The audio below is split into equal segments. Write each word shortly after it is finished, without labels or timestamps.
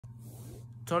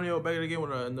Antonio back again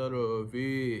with another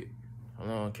vid. Hold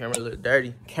on, camera look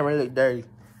dirty. Camera look dirty.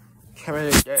 Camera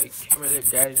look dirty. Camera look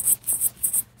dirty.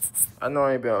 I know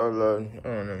I ain't been uploading. I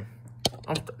don't know.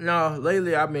 No,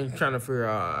 lately I've been trying to figure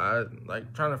out,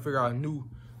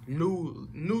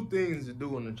 new things to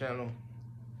do on the channel.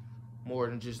 More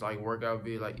than just like workout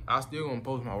vid. Like I still gonna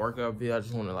post my workout vid. I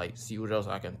just wanna like see what else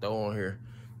I can throw on here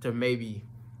to maybe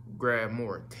grab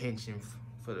more attention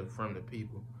from the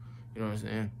people. You know what I'm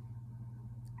saying?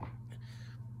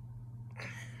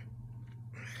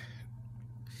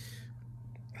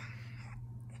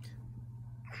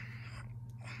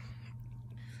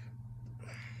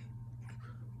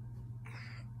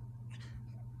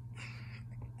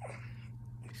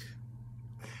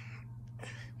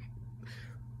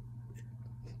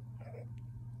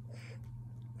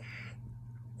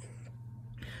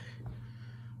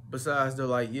 Besides, they're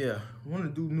like, yeah, I want to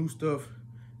do new stuff,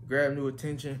 grab new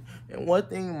attention. And one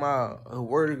thing, a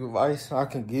word of advice I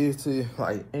can give to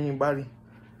like anybody: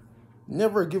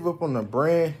 never give up on the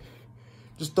brand.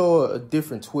 Just throw a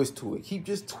different twist to it. Keep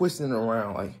just twisting it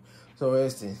around. Like, so for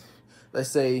instance, let's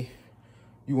say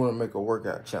you want to make a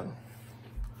workout channel.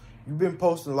 You've been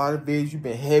posting a lot of videos. You've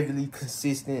been heavily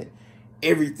consistent.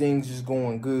 Everything's just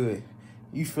going good.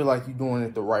 You feel like you're doing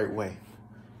it the right way.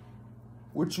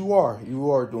 Which you are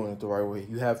doing it the right way.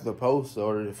 You have to post in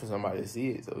order for somebody to see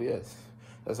it. So yes,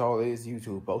 that's all it is.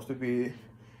 YouTube, post a vid,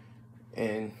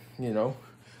 and you know,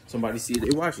 somebody see it, they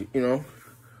watch it. You know,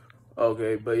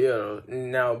 okay. But yeah,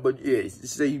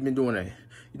 say you've been doing that.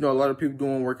 You know, a lot of people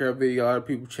doing workout video, a lot of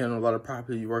people channel, a lot of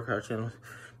popular workout channels.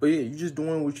 But yeah, you just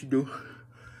doing what you do,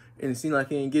 and it seems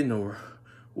like you ain't getting nowhere.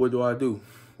 What do?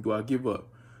 Do I give up?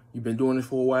 You've been doing this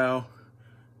for a while.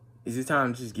 Is it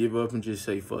time to just give up and just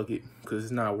say fuck it because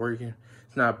it's not working,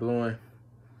 it's not blowing?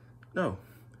 No,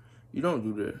 you don't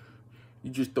do that.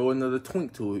 You just throw another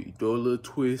twink to it. You throw a little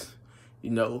twist, you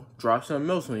know, drop something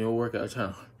else on your workout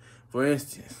channel. For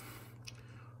instance,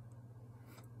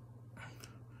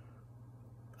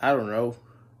 I don't know,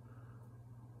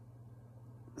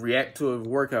 react to a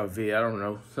workout vid, I don't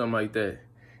know, something like that.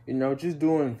 You know, just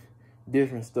doing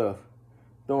different stuff,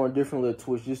 throwing different little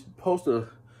twists. Just post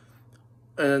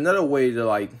and another way to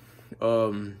like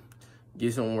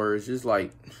get some words, just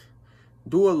like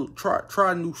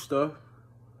try new stuff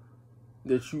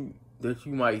that you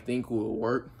might think will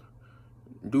work.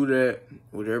 Do that.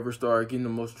 Whatever start getting the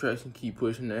most traction, keep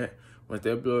pushing that. Once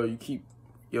that blow, you keep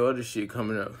your other shit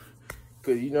coming up.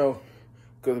 Cause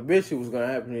eventually what's gonna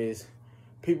happen is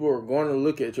people are gonna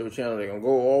look at your channel, they're gonna go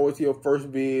all the way to your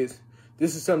first vids.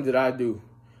 This is something that I do.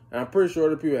 And I'm pretty sure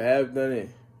other people have done it.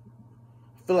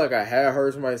 I feel like I have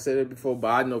heard somebody say that before, but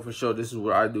I know for sure this is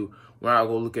what I do. When I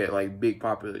go look at like big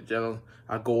popular channels,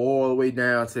 I go all the way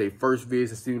down to their first vids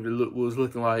and see what it was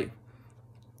looking like.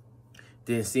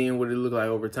 Then seeing what it looked like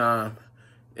over time,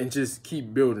 and just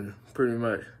keep building, pretty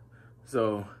much.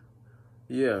 So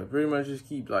yeah, pretty much just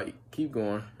keep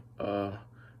going.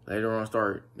 Later on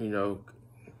start, you know,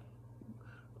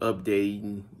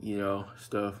 updating, you know,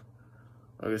 stuff.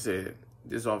 Like I said,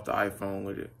 this off the iPhone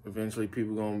with it. Eventually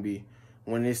people gonna be,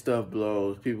 when this stuff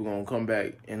blows, people gonna come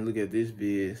back and look at this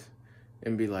vids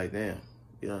and be like, damn,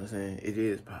 you know what I'm saying? It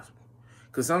is possible.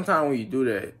 Cause sometimes when you do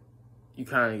that, you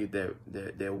kind of get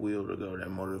that will to go, that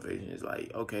motivation. It's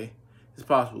like, okay, it's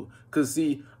possible. Cause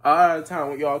see, a lot of the time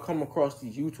when y'all come across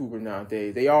these YouTubers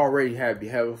nowadays, they already have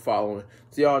a following.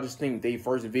 So y'all just think they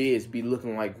first vids be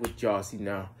looking like what y'all see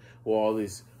now, with all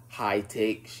this high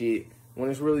tech shit. When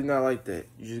it's really not like that.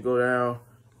 You just go down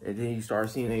and then you start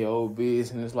seeing their old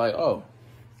vids and it's like, oh,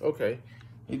 okay,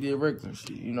 he did regular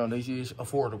shit. You know, they just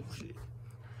affordable shit.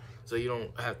 So you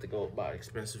don't have to go buy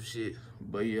expensive shit.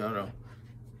 But yeah, I know.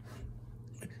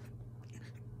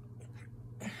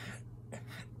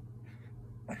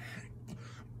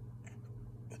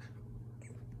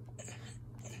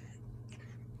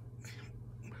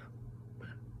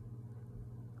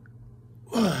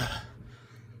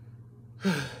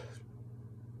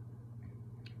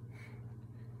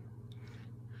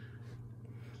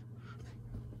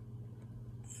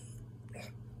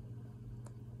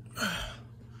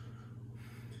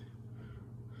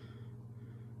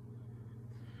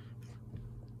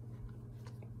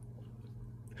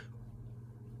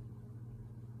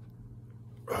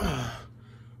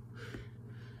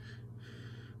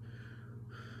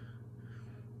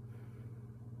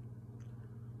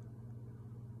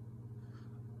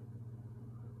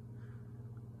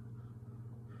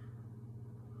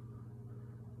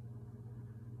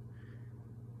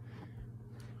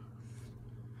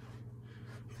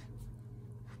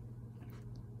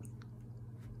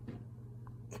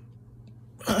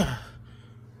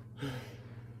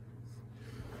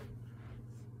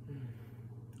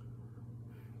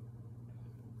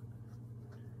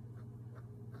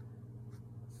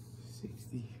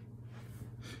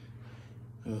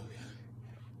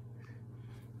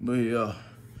 But yeah,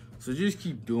 so just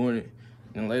keep doing it,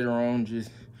 and later on, just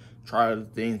try the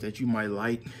things that you might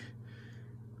like.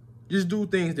 Just do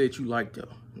things that you like though.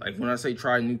 Like when I say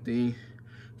try new things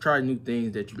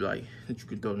that you like, that you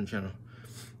can throw in the channel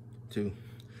too.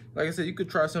 Like I said, you could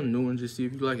try something new and just see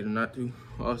if you like it or not too.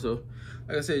 Also,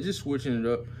 like I said, just switching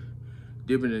it up,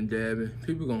 dipping and dabbing.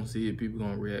 People gonna see it, people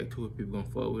gonna react to it, people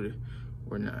gonna fuck with it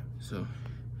or not. So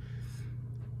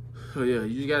yeah,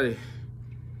 you just gotta,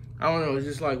 I don't know, it's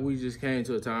just like we just came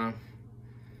to a time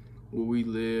where we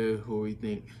live, where we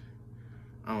think,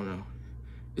 I don't know.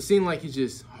 It seemed like it's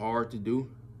just hard to do,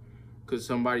 cause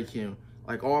somebody can,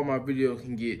 like all my videos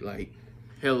can get like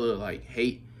hella like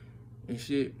hate and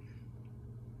shit.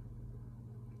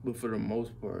 But for the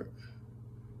most part,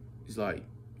 it's like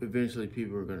eventually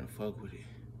people are gonna fuck with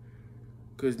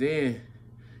it.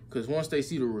 Cause once they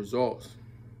see the results,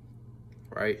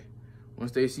 right?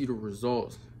 Once they see the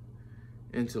results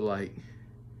into like,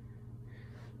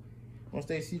 once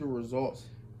they see the results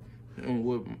and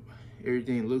what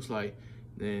everything looks like,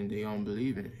 then they don't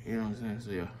believe it. You know what I'm saying?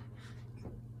 So yeah.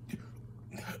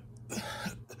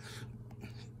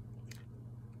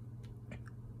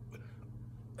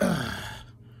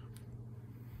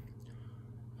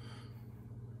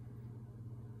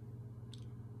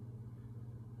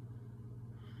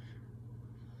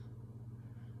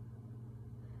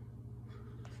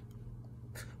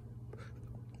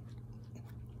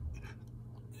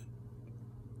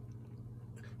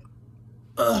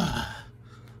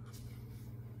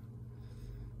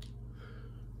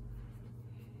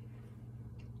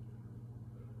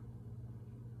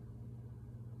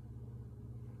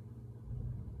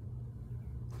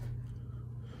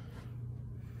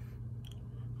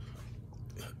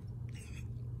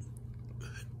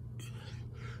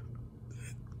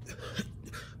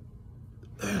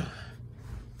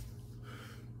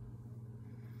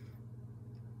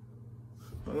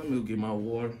 Let me go get my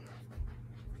water.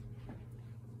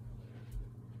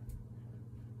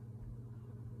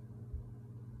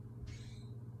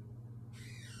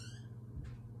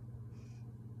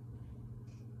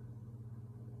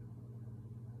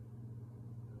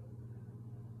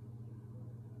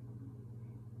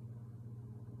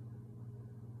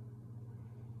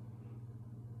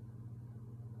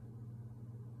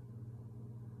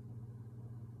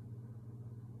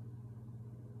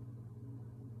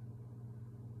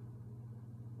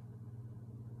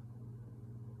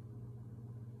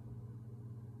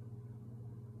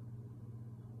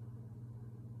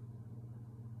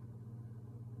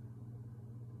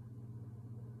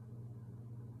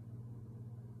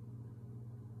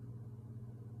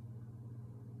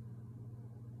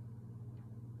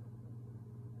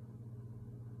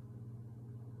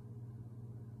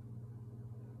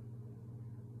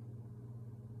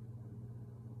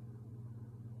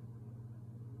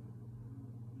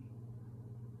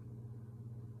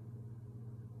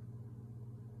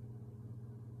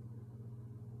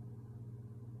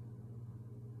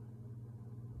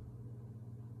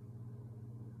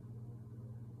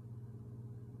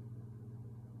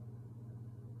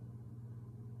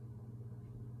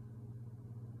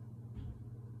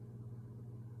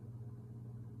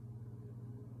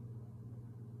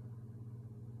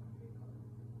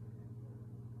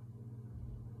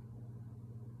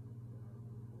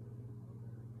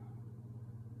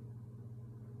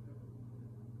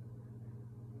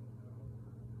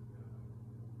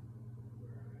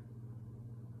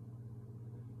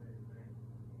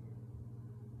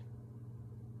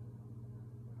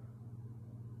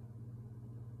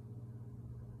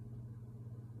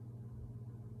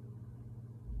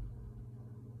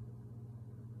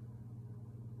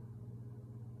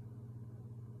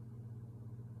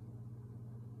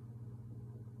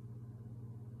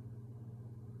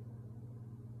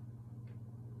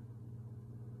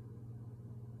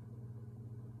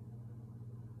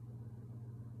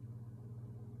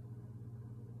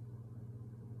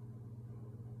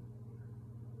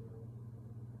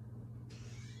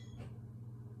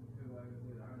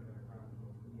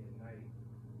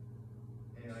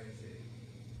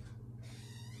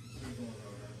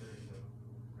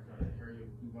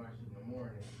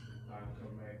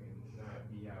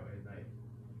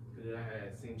 Cause I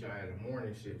had seen y'all had a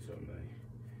morning shit, so I'm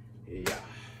like, yeah.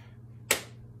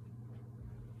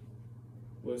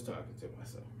 Was talking to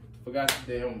myself. Forgot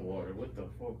the damn water. What the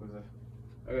fuck was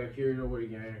I? I got carried away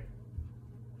again.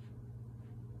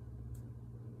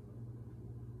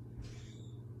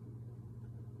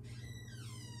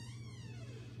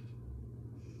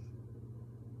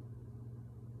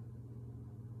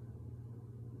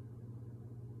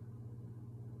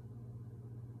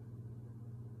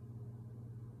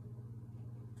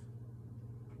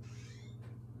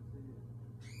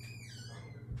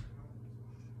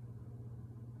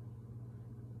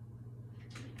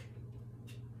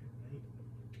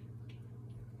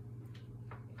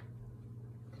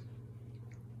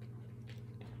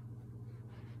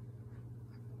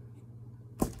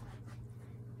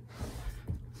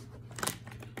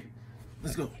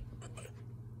 Let's go.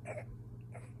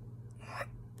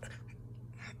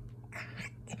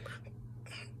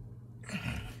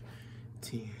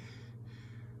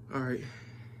 All right,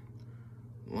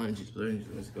 lunges,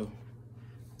 let's go.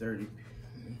 30,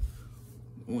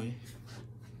 1,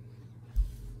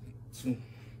 2,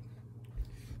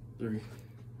 3,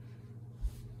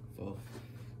 4,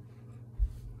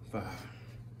 5,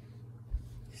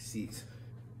 6,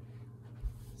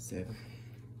 7,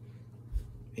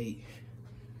 8,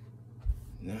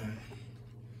 9,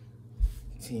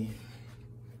 10,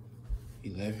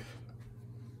 11,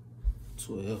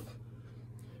 12,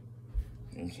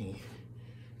 13,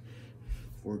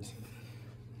 14,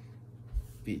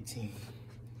 15,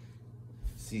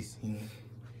 16,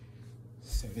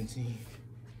 17,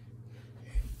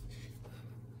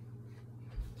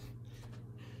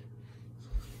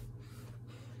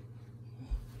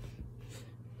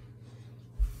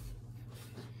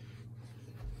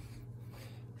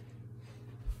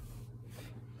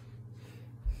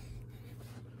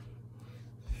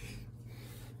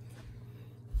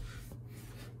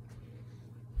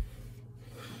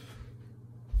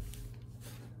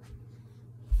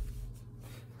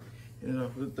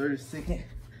 for the 30-second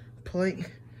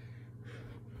plank.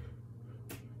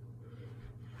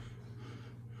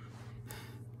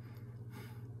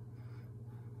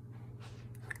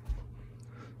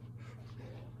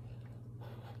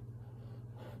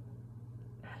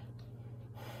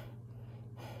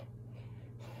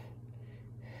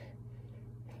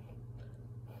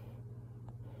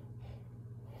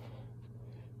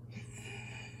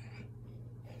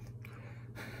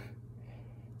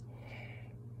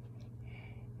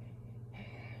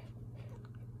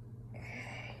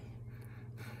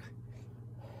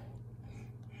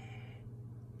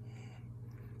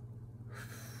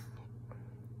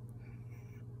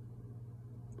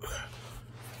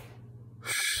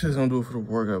 That's gonna do it for the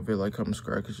workout vid. Like, comment,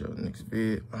 subscribe, catch y'all next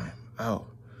vid. I'm out.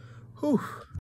 Whew.